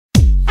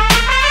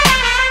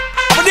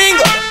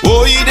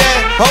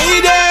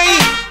Hoi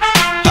there,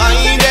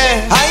 hi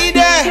there, hi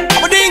there.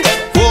 Abadinga,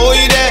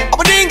 hoi there,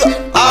 abadinga.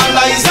 All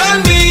eyes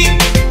on me,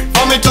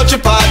 for me touch a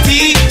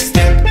party.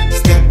 Step,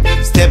 step,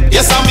 step.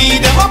 Yes, I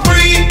me them a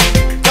free.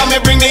 Come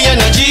me bring the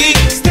energy.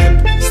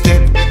 Step,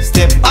 step,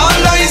 step. All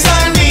eyes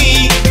on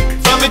me,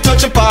 for me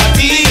touch a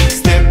party.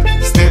 Step,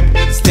 step,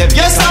 step.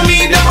 Yes, I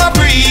me them a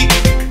free.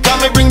 Come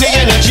me bring the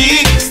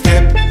energy.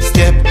 Step,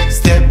 step,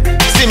 step.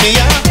 See me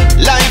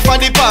life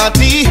at the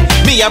party.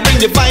 Me I bring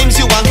the vibes,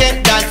 you won't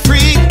get that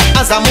free.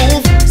 As I move,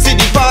 see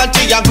the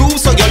party I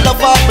groove. So you love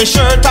off my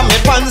shirt and my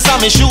pants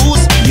and my shoes.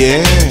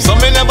 Yeah. So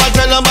me never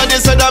tell nobody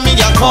say that me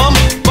a come.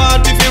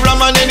 Party fi ram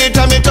and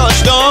anytime me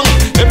touch down.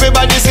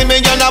 Everybody see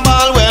me on a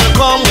ball.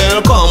 Welcome,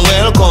 welcome,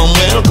 welcome,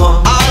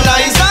 welcome. All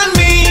eyes on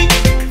me,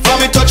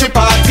 from me touch a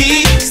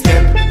party.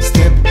 Step,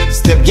 step,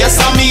 step. Yes,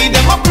 I me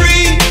them a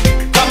free.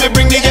 Come me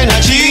bring the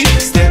energy.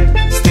 Step,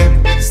 step,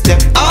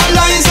 step. All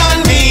eyes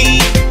on me,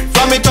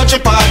 from me touch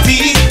a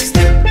party.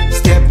 Step,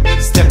 step,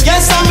 step.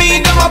 Yes, I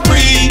me them a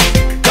free.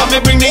 Come me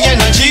bring the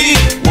energy.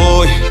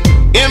 Boy,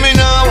 hear me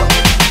now.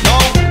 Now,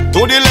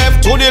 to the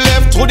left, to the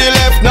left, to the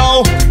left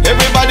now.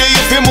 Everybody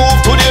if you move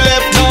to the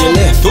left now.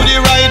 To the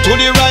right, to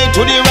the right,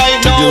 to the right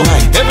now.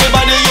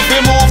 Everybody if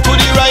you move to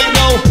the right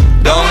now.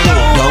 Down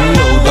low, down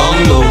low, down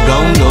low,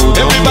 down low.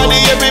 Everybody,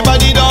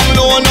 everybody down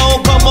low now.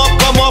 Come up,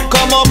 come up,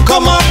 come up,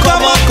 come up,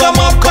 come up, come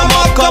up, come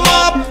up, come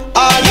up.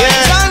 Ah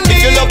yeah.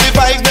 If you love the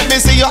vibes, let me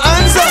see your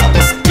hands up.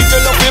 If you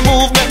love the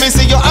move, let me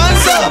see your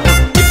hands up.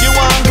 If you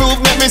want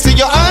groove, let me see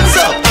your hands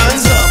up.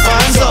 Hands up,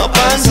 hands up,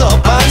 hands up,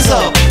 hands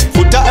up.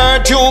 Foot to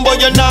earth you,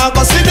 but you're not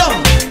gonna sit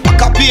down.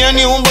 Back up here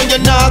you, but you're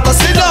not gonna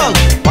sit down.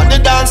 On the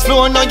dance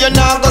floor, no, you're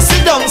not gonna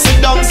sit down.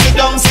 Sit down, sit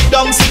down, sit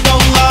down, sit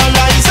down. All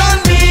eyes on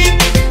me,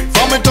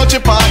 from me touch a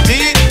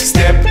party.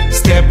 Step,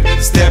 step,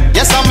 step.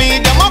 Yes, I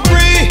me them a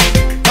free.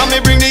 Come me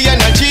bring the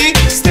energy.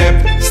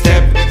 Step,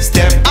 step,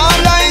 step.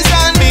 All eyes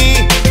on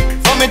me,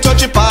 from me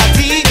touch a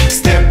party.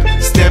 Step,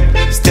 step,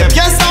 step.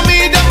 Yes, I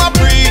me them a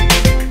free.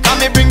 Come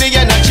me bring the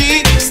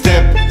energy.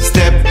 Step,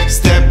 step,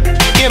 step.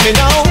 Hear me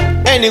now.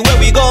 Anywhere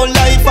we go,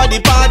 life at the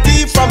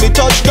party. From me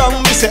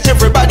touchdown, me say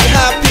everybody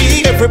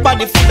happy.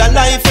 Everybody full of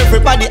life,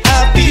 everybody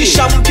happy.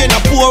 Champagne a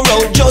pour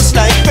out just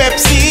like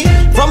Pepsi.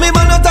 From me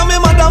man out and me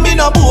mother, me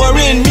no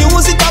boring.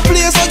 Music a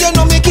play so you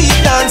know me keep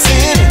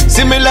dancing.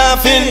 See me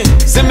laughing,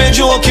 see me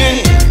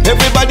joking.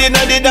 Everybody in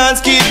the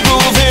dance keep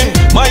grooving.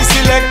 My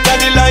selector,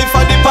 the life